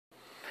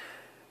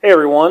Hey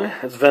everyone,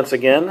 it's Vince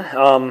again.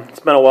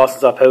 It's been a while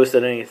since I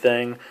posted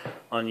anything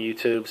on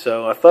YouTube,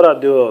 so I thought I'd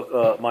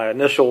do my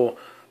initial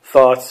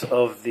thoughts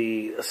of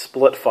the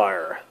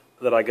Splipfire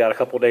that I got a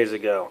couple days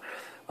ago.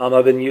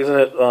 I've been using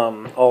it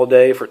all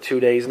day for 2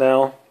 days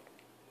now,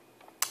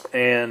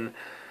 and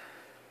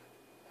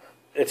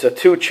it's a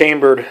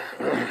two-chambered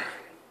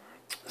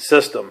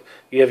system.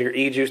 You have your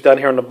E-juice down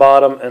here on the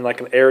bottom and like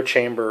an air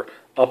chamber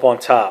up on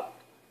top.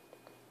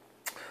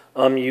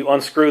 You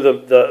unscrew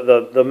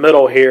the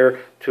middle here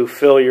to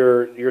fill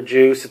your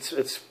juice.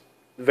 It's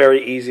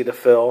very easy to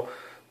fill.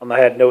 I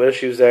had no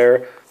issues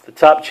there. The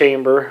top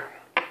chamber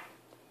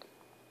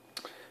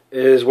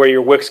is where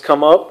your wicks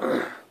come up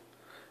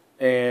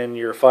and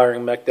your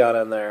firing mech down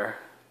in there.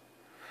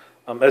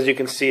 As you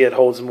can see, it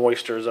holds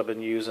moisture as I've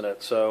been using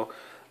it, so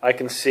I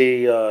can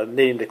see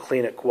needing to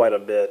clean it quite a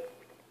bit.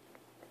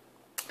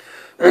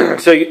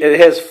 So it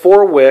has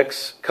 4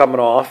 wicks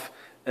coming off,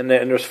 and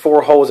there's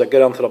 4 holes that go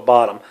down to the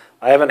bottom.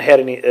 I haven't had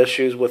any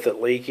issues with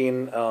it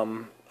leaking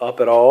up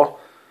at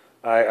all.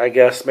 I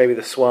guess maybe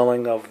the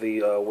swelling of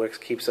the wicks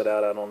keeps it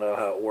out. I don't know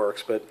how it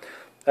works, but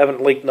I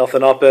haven't leaked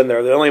nothing up in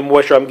there. The only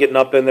moisture I'm getting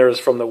up in there is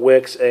from the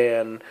wicks,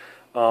 and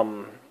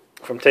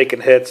from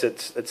taking hits,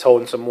 it's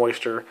holding some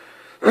moisture,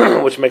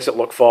 which makes it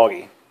look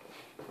foggy.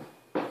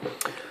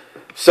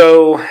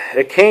 So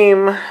it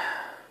came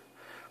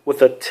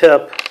with a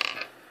tip,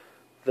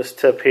 this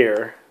tip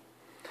here,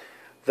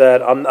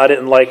 that I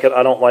didn't like it.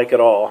 I don't like at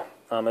all.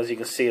 As you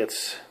can see,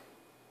 it's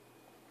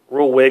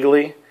real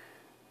wiggly,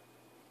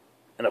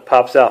 and it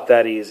pops out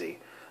that easy.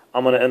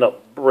 I'm going to end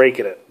up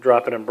breaking it,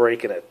 dropping and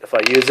breaking it. If I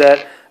use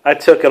that, I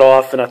took it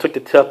off, and I took the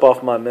tip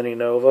off my Mini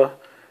Nova,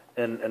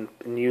 and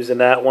using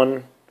that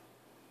one,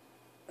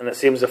 and it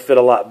seems to fit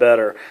a lot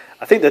better.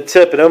 I think the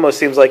tip, it almost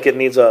seems like it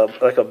needs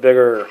a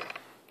bigger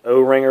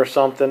O-ring or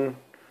something.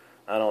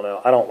 I don't know.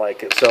 I don't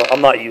like it, so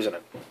I'm not using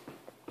it.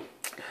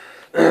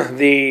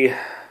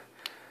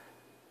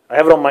 I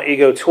have it on my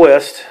Ego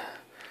Twist,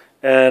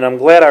 and I'm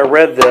glad I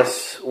read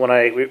this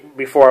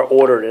before I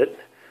ordered it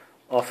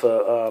off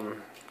of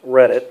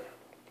Reddit.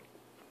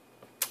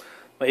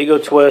 My Ego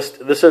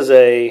Twist, this is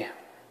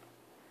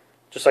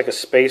just like a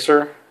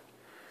spacer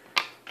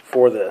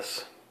for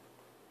this.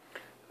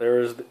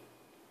 There's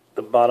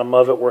the bottom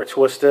of it where it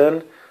twists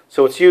in.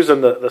 So it's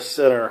using the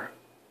center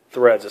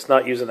threads. It's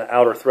not using the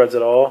outer threads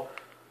at all.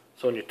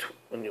 So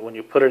when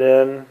you put it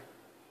in,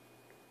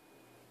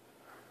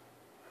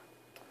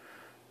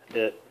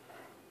 it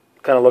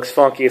kind of looks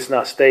funky. It's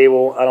not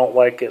stable. I don't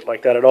like it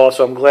like that at all.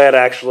 So I'm glad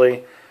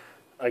actually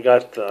I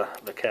got the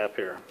cap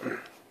here.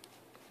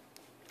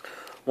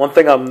 One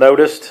thing I've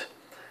noticed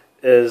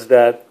is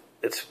that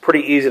it's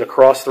pretty easy to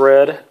cross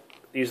thread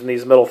using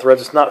these middle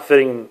threads. It's not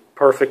fitting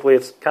perfectly.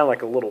 It's kind of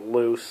like a little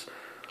loose.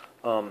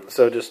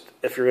 So just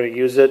if you're going to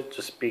use it,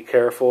 just be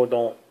careful.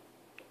 Don't,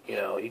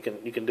 you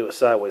can do it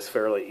sideways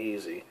fairly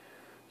easy.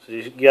 So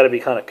you got to be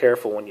kind of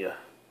careful when you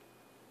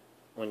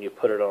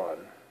put it on.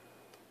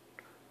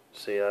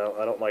 See,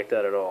 I don't like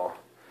that at all.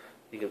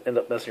 You can end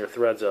up messing your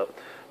threads up.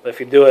 But if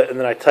you do it, and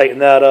then I tighten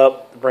that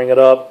up, bring it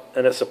up,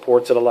 and it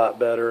supports it a lot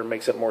better and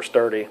makes it more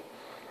sturdy.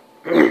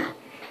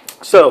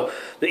 So,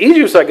 the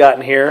E-Juice I got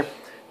in here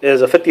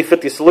is a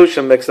 50-50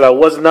 solution mix that I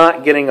was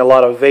not getting a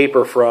lot of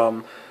vapor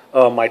from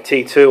my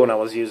T2 when I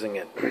was using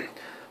it. I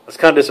was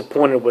kind of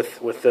disappointed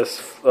with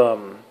this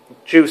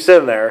juice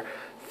in there,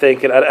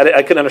 thinking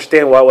I couldn't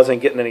understand why I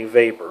wasn't getting any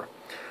vapor.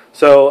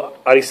 So,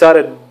 I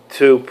decided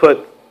to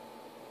put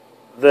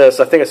this,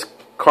 I think it's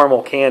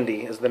Caramel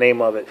Candy is the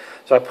name of it.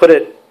 So I put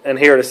it in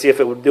here to see if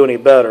it would do any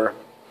better.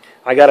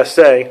 I gotta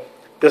say,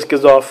 this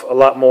gives off a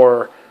lot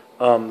more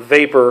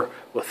vapor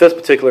with this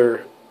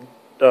particular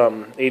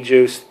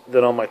E-Juice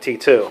than on my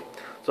T2. So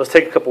let's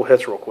take a couple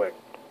hits real quick.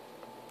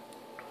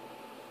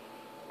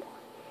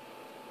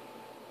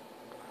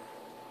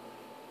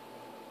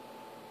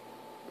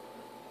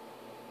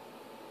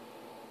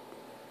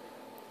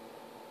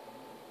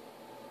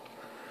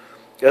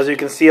 As you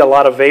can see, a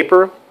lot of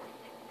vapor.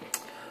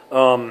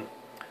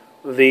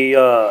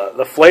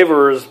 The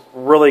flavor is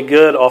really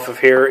good off of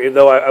here, even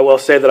though I will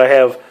say that I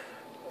have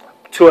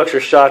 2 extra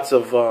shots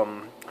of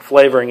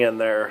flavoring in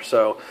there.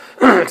 So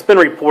it's been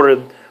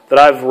reported that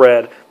I've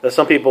read that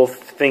some people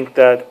think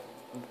that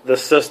the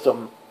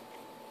system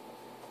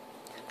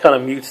kind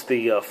of mutes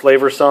the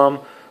flavor some,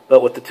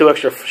 but with the 2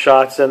 extra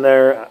shots in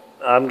there,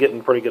 I'm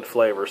getting pretty good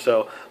flavor.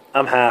 So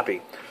I'm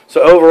happy.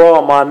 So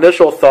overall, my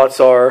initial thoughts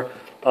are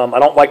I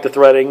don't like the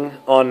threading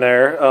on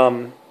there.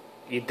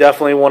 You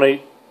definitely want to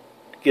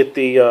get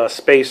the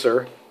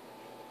spacer.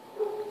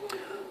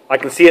 I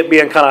can see it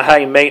being kind of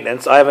high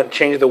maintenance. I haven't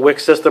changed the wick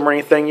system or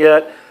anything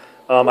yet.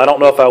 I don't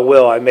know if I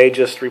will. I may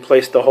just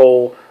replace the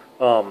whole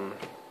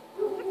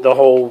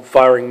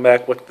firing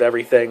mech with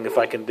everything if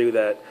I can do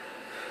that.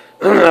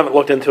 I haven't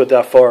looked into it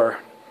that far.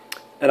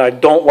 And I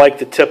don't like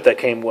the tip that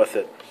came with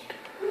it.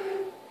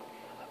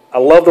 I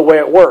love the way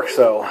it works,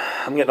 though.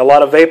 I'm getting a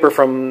lot of vapor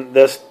from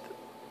this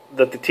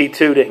that the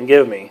T2 didn't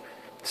give me.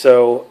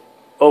 So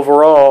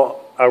overall,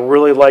 I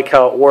really like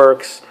how it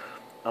works.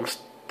 I'm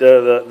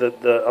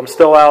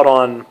still out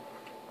on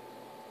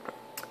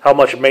how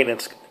much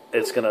maintenance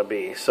it's going to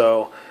be.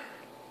 So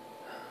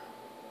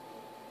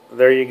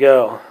there you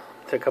go.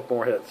 Take a couple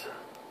more hits.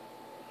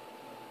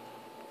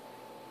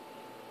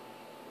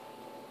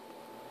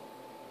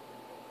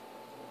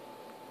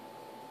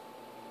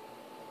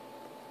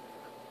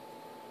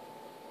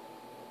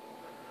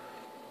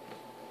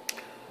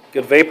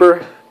 Good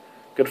vapor,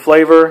 good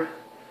flavor.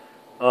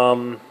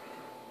 I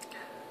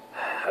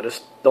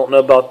just don't know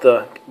about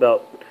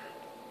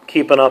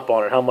keeping up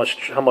on it, how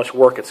much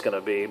work it's going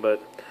to be.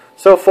 But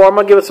so far, I'm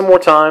gonna give it some more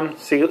time,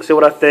 see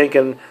what I think,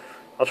 and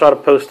I'll try to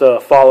post a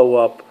follow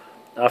up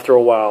after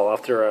a while,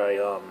 after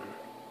I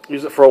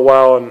use it for a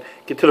while and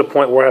get to the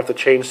point where I have to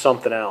change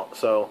something out.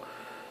 So,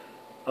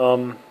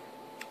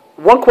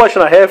 one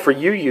question I have for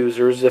you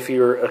users, if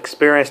you're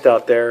experienced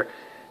out there,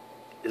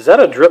 is that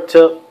a drip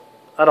tip?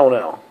 I don't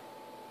know.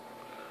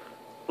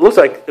 It looks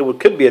like it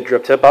could be a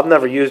drip tip. I've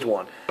never used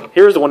one.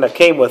 Here's the one that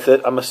came with it.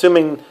 I'm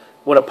assuming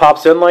when it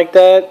pops in like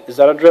that, is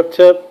that a drip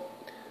tip?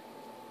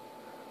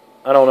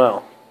 I don't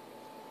know.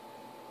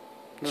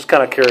 I'm just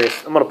kind of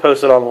curious. I'm going to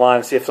post it online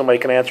and see if somebody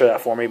can answer that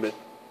for me. But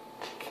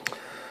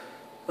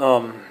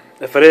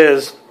if it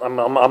is, I'm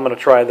going to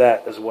try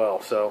that as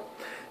well. So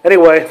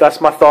anyway,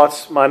 that's my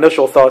thoughts, my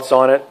initial thoughts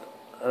on it,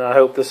 and I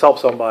hope this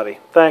helps somebody.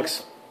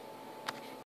 Thanks.